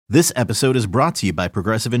This episode is brought to you by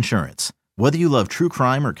Progressive Insurance. Whether you love true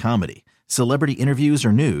crime or comedy, celebrity interviews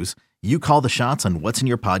or news, you call the shots on what's in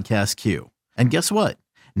your podcast queue. And guess what?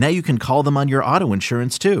 Now you can call them on your auto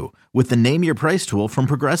insurance too with the Name Your Price tool from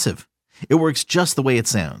Progressive. It works just the way it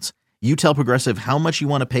sounds. You tell Progressive how much you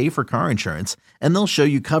want to pay for car insurance, and they'll show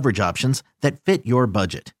you coverage options that fit your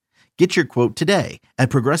budget. Get your quote today at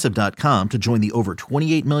Progressive.com to join the over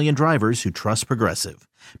 28 million drivers who trust Progressive.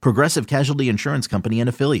 Progressive Casualty Insurance Company and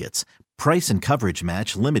Affiliates. Price and coverage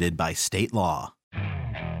match limited by state law.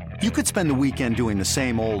 You could spend the weekend doing the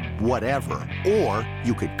same old whatever, or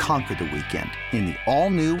you could conquer the weekend in the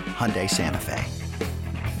all-new Hyundai Santa Fe.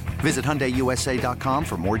 Visit HyundaiUSA.com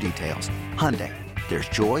for more details. Hyundai, there's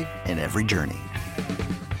joy in every journey.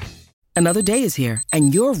 Another day is here,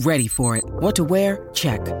 and you're ready for it. What to wear?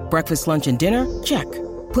 Check. Breakfast, lunch, and dinner? Check.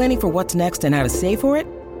 Planning for what's next and how to save for it?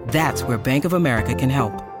 That's where Bank of America can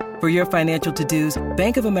help. For your financial to-dos,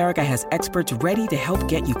 Bank of America has experts ready to help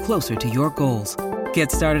get you closer to your goals.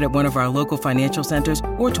 Get started at one of our local financial centers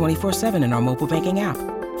or 24/7 in our mobile banking app.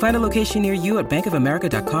 Find a location near you at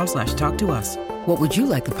bankofamerica.com/talktous. What would you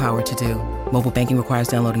like the power to do? Mobile banking requires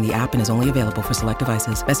downloading the app and is only available for select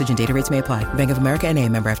devices. Message and data rates may apply. Bank of America N.A.,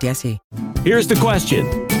 member FDIC. Here's the question.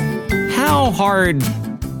 How hard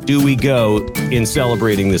do we go in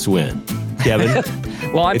celebrating this win, Kevin?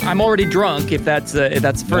 Well, I'm already drunk, if that's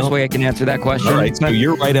the first way I can answer that question. All right, so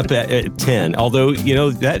you're right up at 10. Although, you know,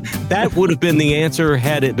 that would have been the answer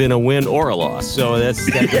had it been a win or a loss. So that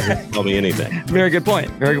doesn't tell me anything. Very good point.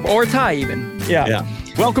 Very good. Or a tie even. Yeah.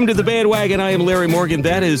 Welcome to the bandwagon. I am Larry Morgan.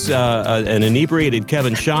 That is an inebriated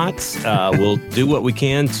Kevin Schatz. We'll do what we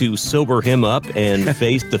can to sober him up and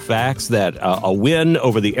face the facts that a win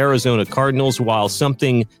over the Arizona Cardinals, while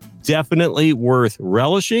something definitely worth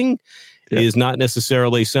relishing, is not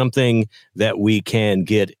necessarily something that we can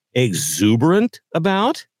get exuberant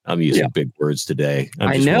about. I'm using big words today.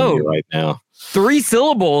 I know right now. 3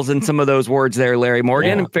 syllables in some of those words there, Larry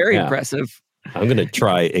Morgan. Very impressive. I'm going to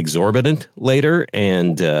try exorbitant later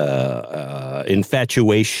and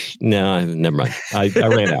infatuation. No, never mind. I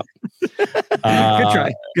ran out.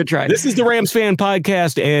 Good try. This is the Rams Fan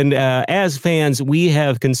Podcast. And as fans, we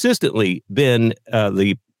have consistently been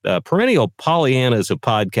the perennial Pollyannas of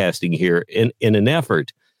podcasting here in an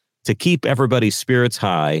effort to keep everybody's spirits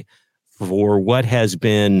high for what has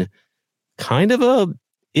been kind of a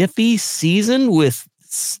iffy season with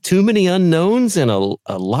too many unknowns and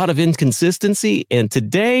a lot of inconsistency. And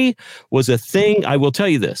today was a thing. I will tell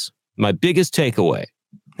you this, my biggest takeaway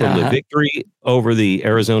from the victory over the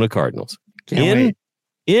Arizona Cardinals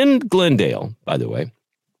in Glendale, by the way.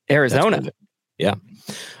 Arizona. Yeah.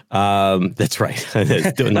 That's right.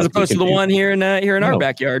 As opposed to the one here in our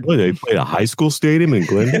backyard. Well, they played a high school stadium in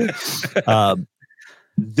Glendale.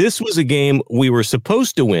 This was a game we were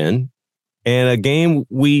supposed to win, and a game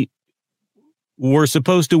we were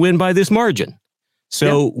supposed to win by this margin.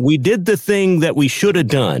 So we did the thing that we should have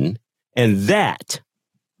done, and that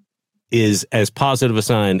is as positive a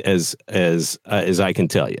sign as I can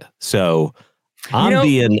tell you. So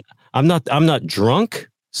I'm not drunk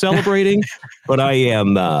celebrating, but I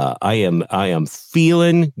am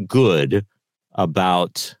feeling good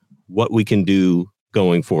about what we can do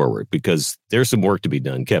going forward, because there's some work to be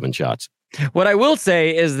done, Kevin Schatz. What I will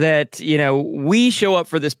say is that, we show up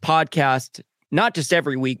for this podcast not just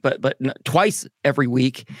every week, but twice every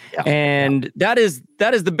week. Yeah. And that is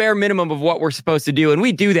the bare minimum of what we're supposed to do. And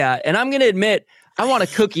we do that. And I'm going to admit, I want a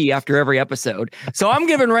cookie after every episode. So I'm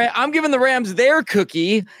giving the Rams their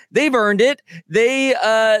cookie. They've earned it. They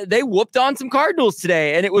whooped on some Cardinals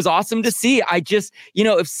today, and it was awesome to see. I just,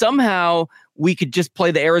 if somehow we could just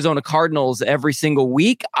play the Arizona Cardinals every single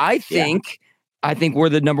week, I think we're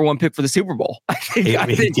the number 1 pick for the Super Bowl. I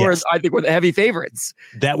think we're the heavy favorites.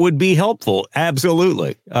 That would be helpful.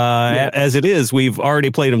 Absolutely. As it is, we've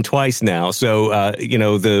already played them twice now. So,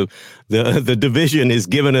 the division has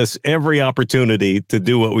given us every opportunity to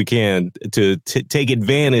do what we can to take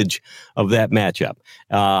advantage of that matchup.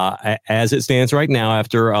 As it stands right now,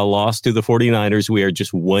 after a loss to the 49ers, we are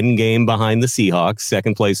just 1 game behind the Seahawks,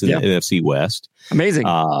 second place in the NFC West. Amazing.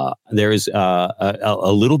 There's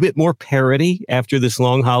a little bit more parity after this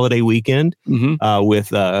long holiday weekend,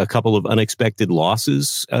 with a couple of unexpected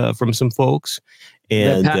losses from some folks.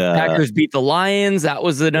 And the Packers beat the Lions. That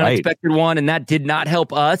was an unexpected one, and that did not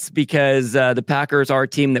help us because the Packers are a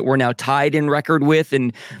team that we're now tied in record with,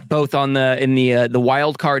 and both in the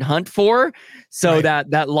wild card hunt for. So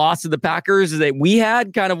that loss of the Packers that we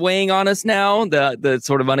had kind of weighing on us now, the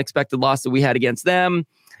sort of unexpected loss that we had against them.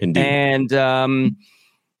 Indeed. And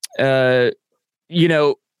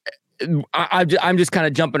I'm just kind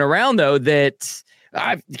of jumping around though that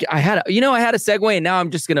I had a segue, and now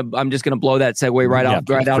I'm just gonna blow that segue right off.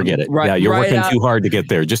 Right out. Forget it. Right, you're right working out. too hard to get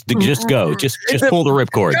there. Just go. Just pull the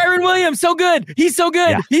ripcord. Kyren Williams, so good. He's so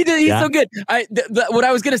good. Yeah. He's so good. What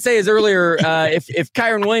I was gonna say is earlier, if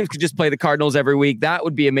Kyren Williams could just play the Cardinals every week, that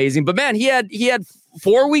would be amazing. But man, he had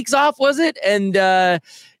 4 weeks off, was it?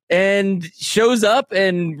 And shows up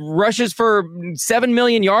and rushes for 7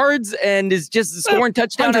 million yards and is just scoring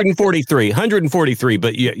touchdowns. 143,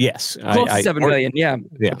 but yes. Close to 7 million,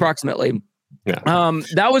 approximately. Yeah.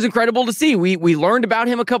 That was incredible to see. We learned about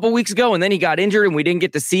him a couple weeks ago, and then he got injured, and we didn't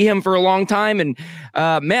get to see him for a long time. And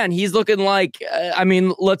man, he's looking like.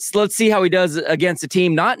 Let's see how he does against a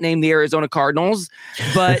team not named the Arizona Cardinals.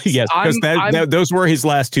 But yes, because those were his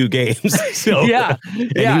last 2 games. So, yeah,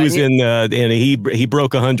 and he was and he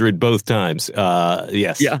broke 100 both times.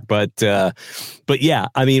 Yes, yeah, but yeah,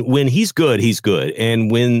 I mean, when he's good,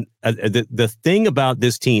 and when. The thing about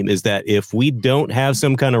this team is that if we don't have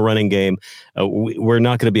some kind of running game, we're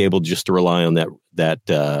not going to be able just to rely on that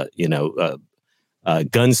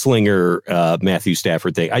gunslinger Matthew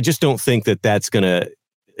Stafford thing. I just don't think that that's going to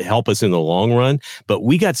help us in the long run. But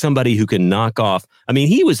we got somebody who can knock off. I mean,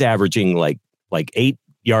 he was averaging like 8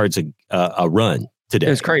 yards a run today.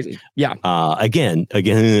 It was crazy. Yeah. Again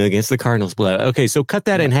against the Cardinals. Okay, so cut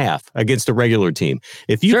that in half against a regular team.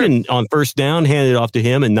 If you can on first down hand it off to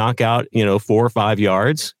him and knock out 4 or 5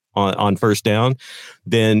 yards on first down,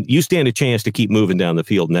 then you stand a chance to keep moving down the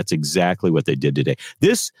field, and that's exactly what they did today.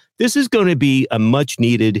 This is going to be a much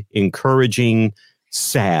needed, encouraging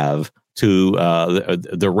salve to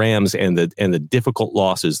the Rams and the difficult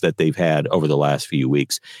losses that they've had over the last few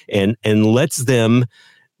weeks, and lets them,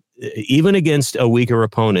 even against a weaker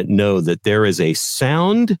opponent, know that there is a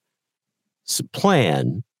sound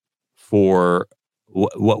plan for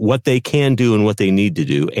what they can do and what they need to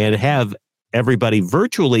do, and have everybody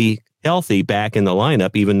virtually healthy back in the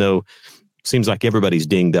lineup, even though it seems like everybody's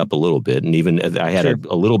dinged up a little bit. And even I had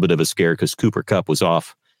a little bit of a scare because Cooper Kupp was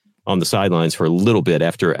off on the sidelines for a little bit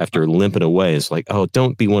after limping away. It's like, oh,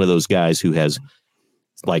 don't be one of those guys who has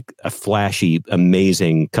like a flashy,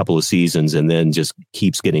 amazing couple of seasons and then just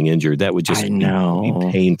keeps getting injured. That would just be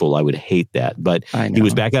painful. I would hate that. But he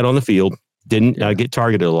was back out on the field, didn't get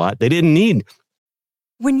targeted a lot. They didn't need.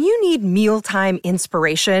 When you need mealtime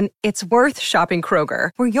inspiration, it's worth shopping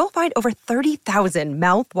Kroger, where you'll find over 30,000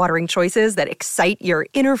 mouth-watering choices that excite your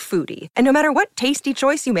inner foodie. And no matter what tasty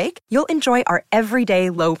choice you make, you'll enjoy our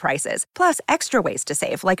everyday low prices, plus extra ways to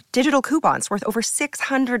save, like digital coupons worth over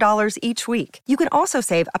 $600 each week. You can also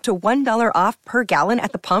save up to $1 off per gallon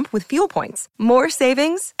at the pump with fuel points. More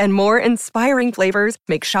savings and more inspiring flavors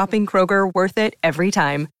make shopping Kroger worth it every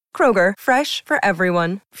time. Kroger, fresh for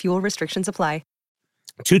everyone. Fuel restrictions apply.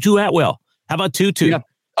 Tutu Atwell. How about Tutu? Yeah.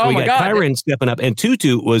 Oh, we my got God. Kyren stepping up, and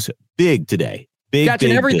Tutu was big today.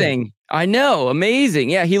 Catching everything. I know. Amazing.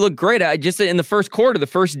 Yeah, he looked great. I just in the first quarter, the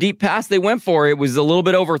first deep pass they went for, it was a little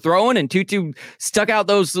bit overthrown, and Tutu stuck out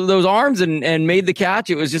those arms and made the catch.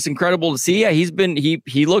 It was just incredible to see. Yeah,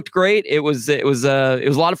 he looked great. It was a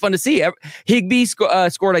lot of fun to see. Higbee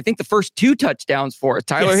scored, I think, the first 2 touchdowns for us.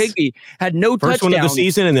 Tyler Higbee had no first touchdowns. One of the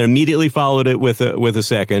season, and then immediately followed it with a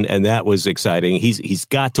second, and that was exciting. He's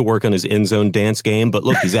got to work on his end zone dance game, but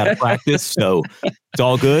look, he's out of practice, so it's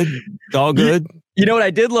all good. It's all good. You know what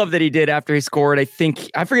I did love that he did after he scored? I forget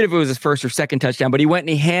if it was his first or second touchdown, but he went and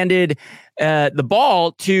he handed the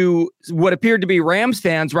ball to what appeared to be Rams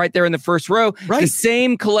fans right there in the first row. Right. The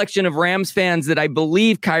same collection of Rams fans that I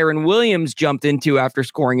believe Kyren Williams jumped into after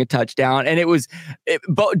scoring a touchdown. And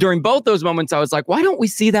during both those moments, I was like, why don't we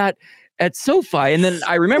see that at SoFi? And then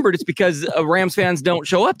I remembered it's because Rams fans don't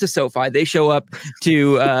show up to SoFi. They show up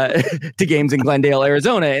to games in Glendale,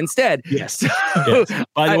 Arizona instead. Yes. Yes.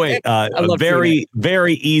 By the way, very,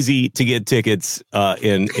 very easy to get tickets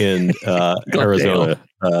in Arizona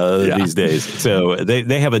these days. So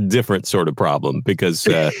they have a different sort of problem because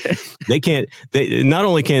they not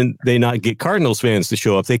only can they not get Cardinals fans to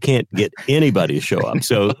show up, they can't get anybody to show up.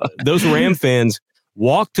 So those Ram fans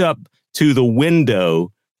walked up to the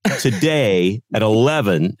window today at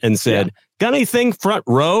 11 and said, got anything front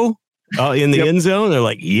row in the end zone? They're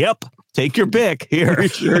like, yep, take your pick here. We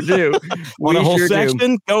sure do. Want a whole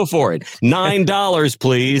section? Go for it. $9,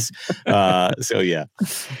 please. So yeah.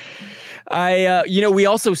 We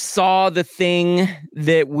also saw the thing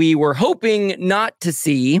that we were hoping not to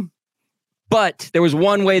see, but there was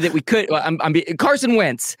one way that we could. Carson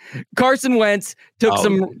Wentz. Carson Wentz took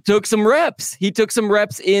some reps. He took some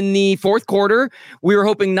reps in the fourth quarter. We were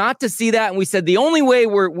hoping not to see that, and we said the only way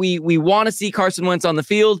we want to see Carson Wentz on the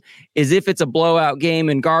field is if it's a blowout game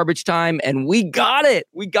in garbage time, and we got it.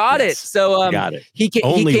 We got it. So got it. He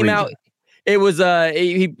came out. It was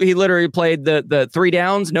he literally played the 3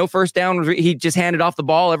 downs, no first down. He just handed off the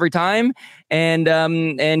ball every time, and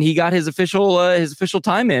he got his official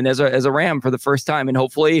time in as a Ram for the first time, and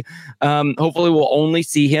hopefully we'll only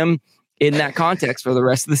see him in that context for the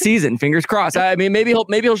rest of the season. Fingers crossed. I mean, maybe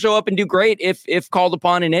he'll show up and do great if called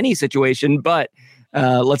upon in any situation, but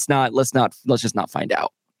let's just not find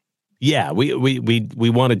out. Yeah, we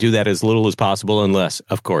want to do that as little as possible, unless,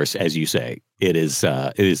 of course, as you say, it is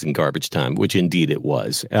in garbage time, which indeed it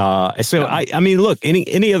was. I mean, look,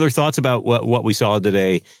 any other thoughts about what we saw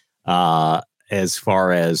today, as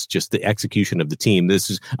far as just the execution of the team?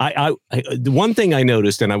 This is the one thing I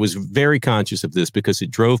noticed, and I was very conscious of this because it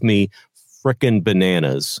drove me frickin'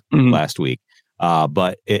 bananas last week.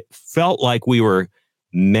 But it felt like we were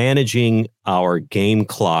managing our game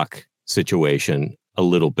clock situation a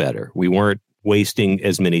little better. We weren't wasting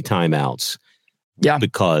as many timeouts. Yeah,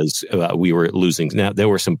 because we were losing. Now, there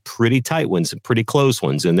were some pretty tight ones, some pretty close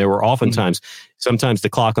ones. And there were oftentimes, sometimes the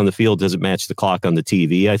clock on the field doesn't match the clock on the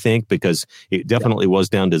TV, I think, because it definitely was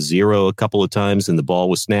down to 0 a couple of times and the ball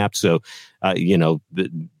was snapped. So, I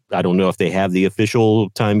don't know if they have the official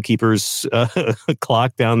timekeeper's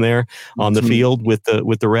clock down there on the field with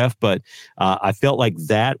the ref, but I felt like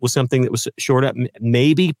that was something that was short up.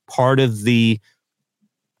 Maybe part of the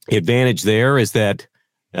advantage there is that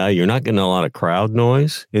you're not getting a lot of crowd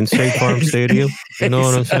noise in State Farm Stadium. You know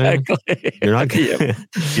what I'm saying?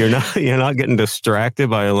 You're not getting distracted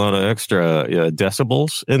by a lot of extra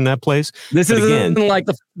decibels in that place. This isn't like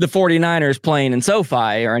the 49ers playing in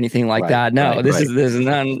SoFi or anything like that. No, this is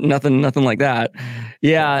nothing like that.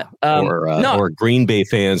 Yeah. Or Green Bay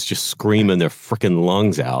fans just screaming their freaking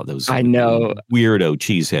lungs out. Those weirdo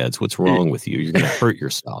cheeseheads. What's wrong with you? You're going to hurt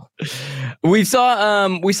yourself. We saw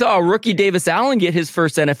a rookie Davis Allen get his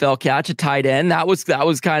first NFL catch, a tight end. That was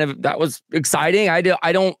exciting.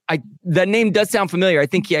 That name does sound familiar. I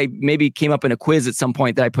think he maybe came up in a quiz at some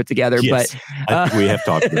point that I put together. Yes, but we have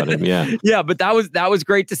talked about him. Yeah, yeah. But that was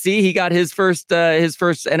great to see. He got his first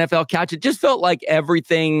NFL catch. It just felt like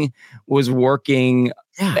everything was working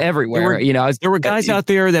everywhere. There were guys out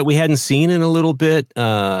there that we hadn't seen in a little bit.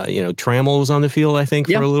 Trammell was on the field, I think,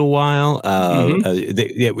 for a little while.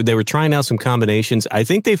 They were trying out some combinations. I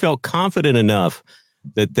think they felt confident enough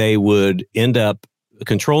that they would end up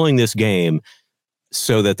controlling this game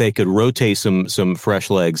so that they could rotate some fresh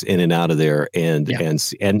legs in and out of there, and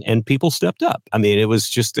people stepped up. I mean, it was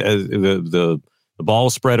just the ball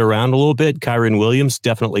spread around a little bit. Kyren Williams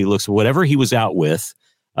definitely looks, whatever he was out with,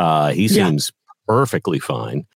 he seems perfectly fine.